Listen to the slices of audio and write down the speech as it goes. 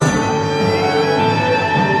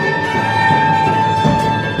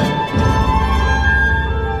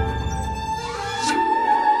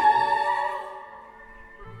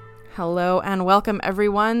welcome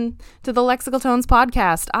everyone to the Lexical Tones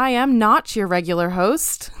podcast. I am not your regular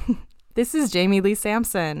host. This is Jamie Lee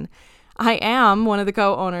Sampson. I am one of the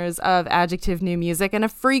co-owners of Adjective New Music and a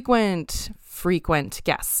frequent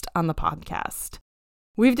guest on the podcast.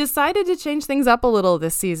 We've decided to change things up a little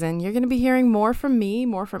this season. You're going to be hearing more from me,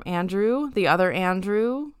 more from Andrew, the other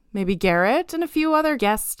Andrew, maybe Garrett, and a few other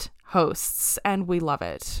guest hosts, and we love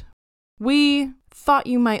it. We thought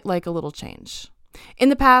you might like a little change. In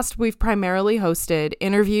the past, we've primarily hosted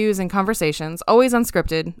interviews and conversations, always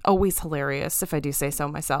unscripted, always hilarious, if I do say so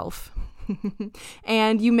myself.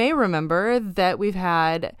 And you may remember that we've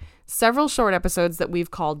had several short episodes that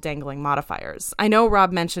we've called Dangling Modifiers. I know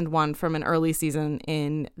Rob mentioned one from an early season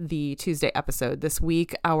in the Tuesday episode this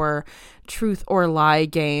week, our Truth or Lie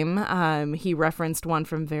game. He referenced one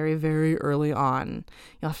from very, very early on.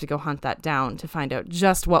 You'll have to go hunt that down to find out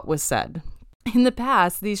just what was said. In the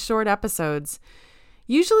past, these short episodes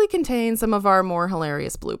usually contain some of our more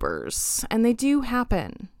hilarious bloopers, and they do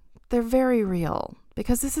happen. They're very real,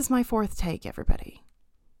 because this is my fourth take, everybody.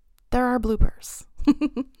 There are bloopers.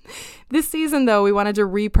 This season, though, we wanted to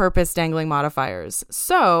repurpose Dangling Modifiers.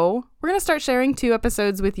 So we're going to start sharing 2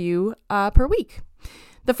 episodes with you per week.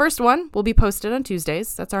 The first one will be posted on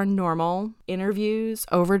Tuesdays. That's our normal interviews,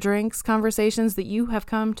 over drinks, conversations that you have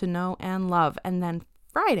come to know and love. And then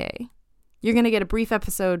Friday, you're going to get a brief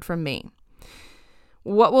episode from me.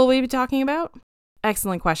 What will we be talking about?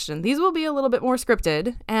 Excellent question. These will be a little bit more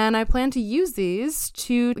scripted, and I plan to use these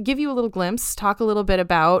to give you a little glimpse, talk a little bit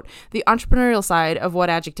about the entrepreneurial side of what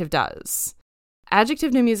Adjective does.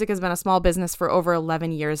 Adjective New Music has been a small business for over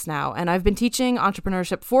 11 years now, and I've been teaching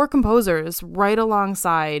entrepreneurship for composers right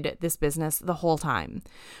alongside this business the whole time.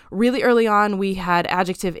 Really early on, we had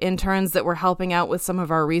Adjective interns that were helping out with some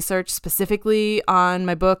of our research, specifically on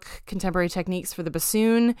my book, Contemporary Techniques for the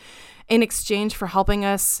Bassoon, in exchange for helping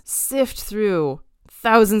us sift through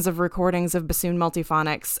thousands of recordings of bassoon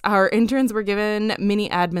multiphonics. Our interns were given mini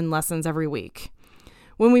admin lessons every week.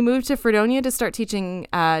 When we moved to Fredonia to start teaching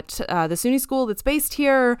at the SUNY school that's based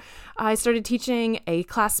here, I started teaching a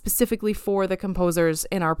class specifically for the composers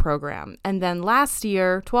in our program. And then last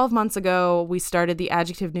year, 12 months ago, we started the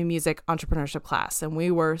Adjective New Music entrepreneurship class. And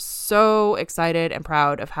we were so excited and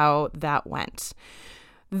proud of how that went.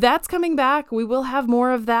 That's coming back. We will have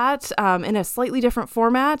more of that in a slightly different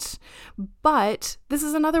format. But this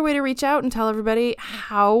is another way to reach out and tell everybody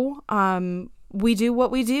how we do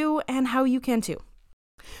what we do and how you can too.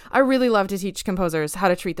 I really love to teach composers how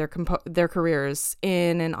to treat their careers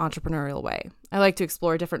in an entrepreneurial way. I like to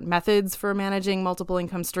explore different methods for managing multiple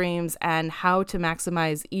income streams and how to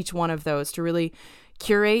maximize each one of those to really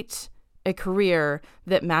curate a career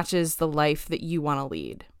that matches the life that you want to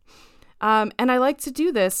lead. And I like to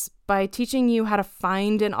do this by teaching you how to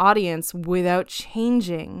find an audience without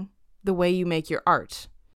changing the way you make your art.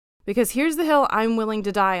 Because here's the hill I'm willing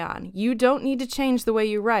to die on. You don't need to change the way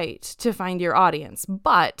you write to find your audience,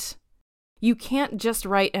 but you can't just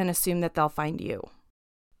write and assume that they'll find you.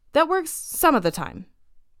 That works some of the time,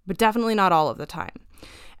 but definitely not all of the time.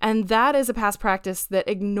 And that is a past practice that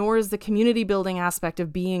ignores the community building aspect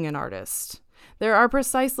of being an artist. There are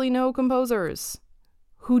precisely no composers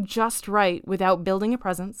who just write without building a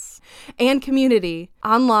presence and community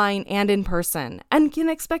online and in person and can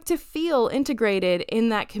expect to feel integrated in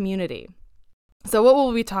that community. So what will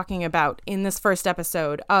we be talking about in this first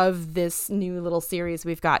episode of this new little series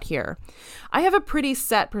we've got here? I have a pretty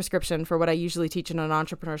set prescription for what I usually teach in an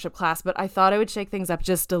entrepreneurship class, but I thought I would shake things up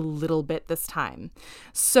just a little bit this time.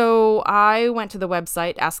 So I went to the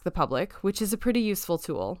website Ask the Public, which is a pretty useful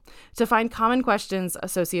tool, to find common questions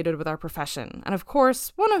associated with our profession. And of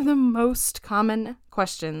course, one of the most common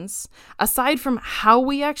questions, aside from how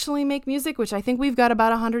we actually make music, which I think we've got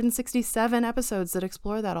about 167 episodes that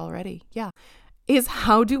explore that already. Yeah. Is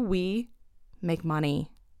how do we make money?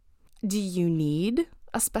 Do you need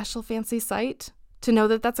a special fancy site to know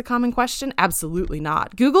that that's a common question? Absolutely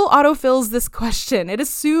not. Google autofills this question. It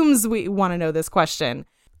assumes we want to know this question,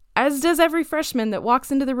 as does every freshman that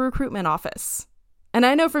walks into the recruitment office. And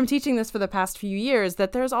I know from teaching this for the past few years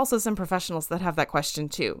that there's also some professionals that have that question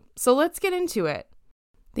too. So let's get into it.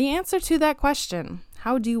 The answer to that question,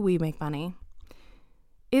 how do we make money,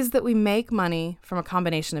 is that we make money from a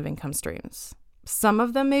combination of income streams. Some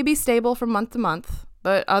of them may be stable from month to month,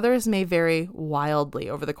 but others may vary wildly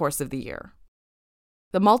over the course of the year.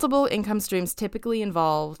 The multiple income streams typically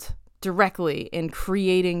involved directly in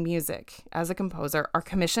creating music as a composer are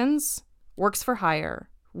commissions, works for hire,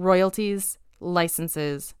 royalties,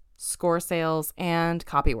 licenses, score sales, and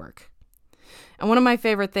copy work. And one of my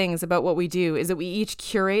favorite things about what we do is that we each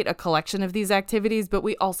curate a collection of these activities, but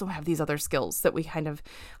we also have these other skills that we kind of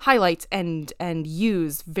highlight and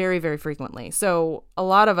use very, very frequently. So a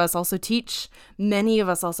lot of us also teach, many of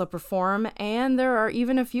us also perform, and there are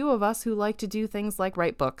even a few of us who like to do things like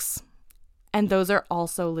write books. And those are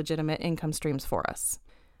also legitimate income streams for us.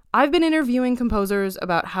 I've been interviewing composers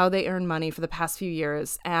about how they earn money for the past few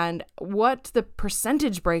years and what the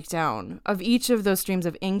percentage breakdown of each of those streams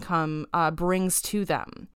of income brings to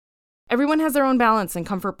them. Everyone has their own balance and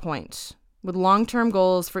comfort point, with long-term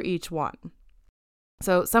goals for each one.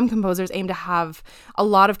 So some composers aim to have a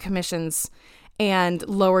lot of commissions and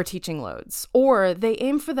lower teaching loads, or they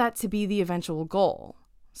aim for that to be the eventual goal.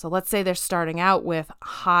 So let's say they're starting out with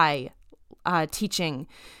high teaching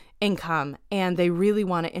income, and they really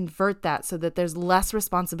want to invert that so that there's less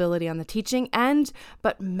responsibility on the teaching end,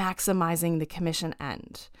 but maximizing the commission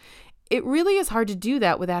end. It really is hard to do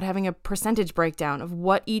that without having a percentage breakdown of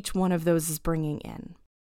what each one of those is bringing in.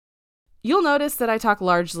 You'll notice that I talk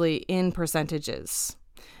largely in percentages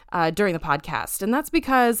during the podcast, and that's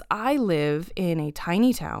because I live in a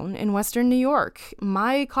tiny town in Western New York.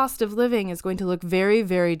 My cost of living is going to look very,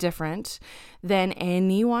 very different than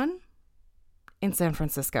anyone in San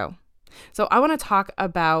Francisco. So I want to talk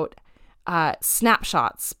about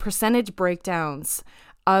snapshots, percentage breakdowns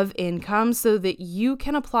of income so that you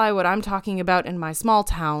can apply what I'm talking about in my small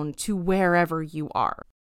town to wherever you are.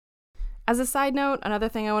 As a side note, another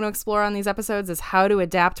thing I want to explore on these episodes is how to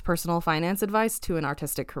adapt personal finance advice to an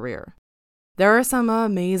artistic career. There are some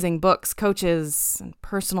amazing books, coaches, and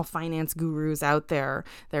personal finance gurus out there.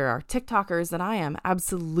 There are TikTokers that I am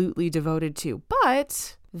absolutely devoted to,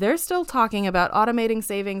 but they're still talking about automating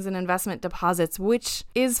savings and investment deposits, which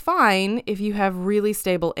is fine if you have really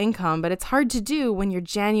stable income, but it's hard to do when your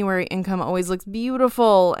January income always looks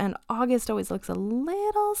beautiful and August always looks a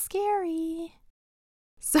little scary.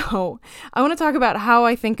 So I want to talk about how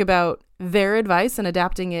I think about their advice and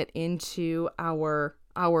adapting it into our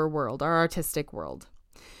world, our artistic world.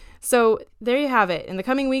 So there you have it. In the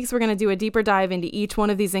coming weeks, we're going to do a deeper dive into each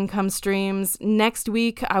one of these income streams. Next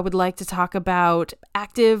week, I would like to talk about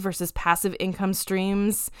active versus passive income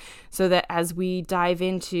streams so that as we dive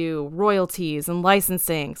into royalties and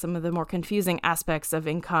licensing, some of the more confusing aspects of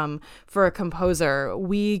income for a composer,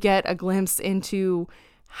 we get a glimpse into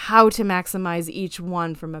how to maximize each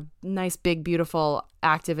one from a nice, big, beautiful,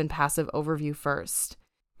 active and passive overview first.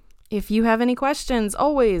 If you have any questions,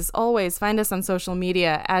 always find us on social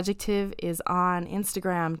media. Adjective is on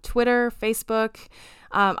Instagram, Twitter, Facebook.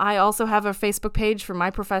 I also have a Facebook page for my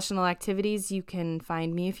professional activities. You can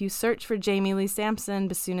find me if you search for Jamie Lee Sampson,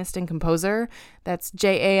 bassoonist and composer. That's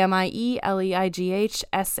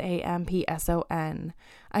JamieLeigh Sampson.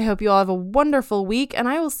 I hope you all have a wonderful week, and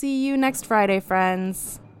I will see you next Friday,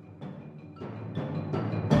 friends.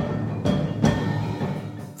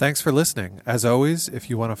 Thanks for listening. As always, if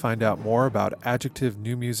you want to find out more about Adjective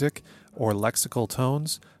New Music or Lexical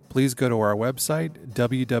Tones, please go to our website,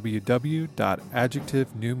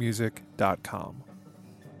 www.adjectivenewmusic.com.